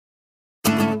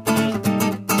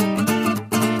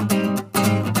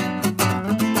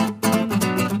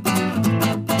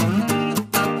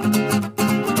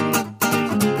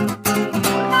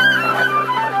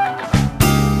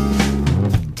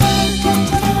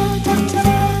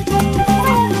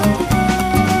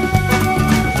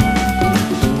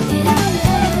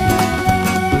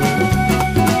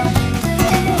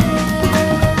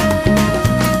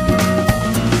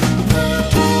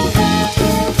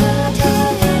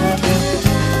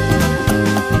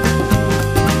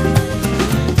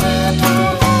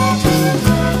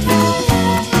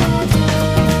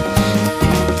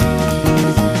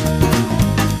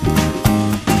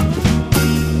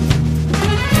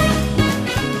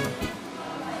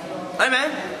Hi,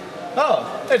 man.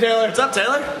 Oh, hey Taylor. What's up,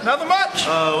 Taylor? Nothing much. What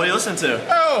are you listening to?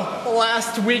 Oh,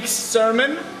 last week's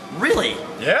sermon. Really?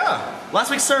 Yeah.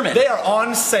 Last week's sermon. They are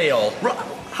on sale.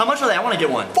 How much are they? I want to get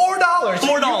one. $4. $4. You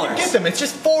can get them. It's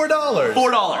just $4. $4.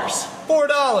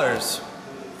 $4.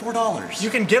 $4. You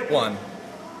can get one.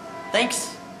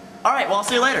 Thanks. All right. Well, I'll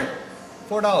see you later.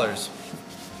 $4.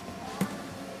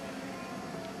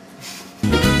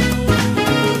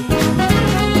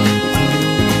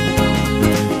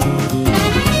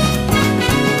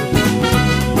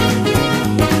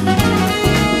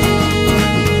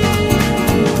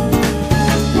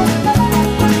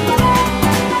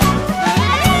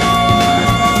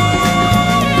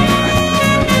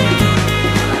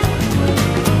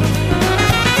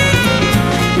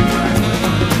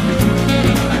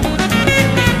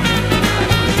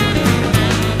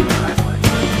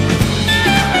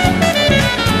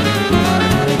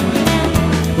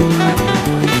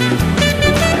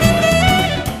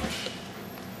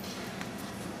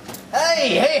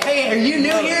 Hey, are you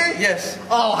new here? Yes.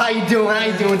 Oh, how you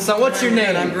doing, son? What's your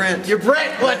name? I'm Brent. You're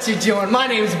Brent? What you doing? My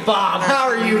name's Bob. How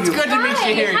are you? It's good to meet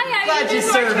you here. Hi, Glad you're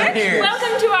serving here.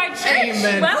 Welcome to our church.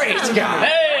 Amen. Welcome. Praise God.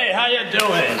 Hey, how you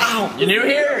doing? Ow. You new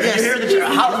here? Yes. You here at the church?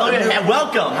 Hallelujah.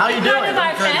 Welcome. How you You're doing? part of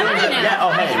our family now. Yeah.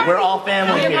 Oh, hey, we're all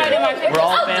family You're here. part of our family. We're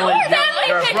all Oh, family. do a family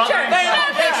You're a picture. brother.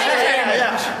 Family picture.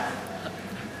 Yeah.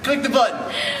 Click the button.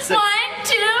 1,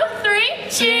 2, 3,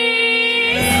 cheers.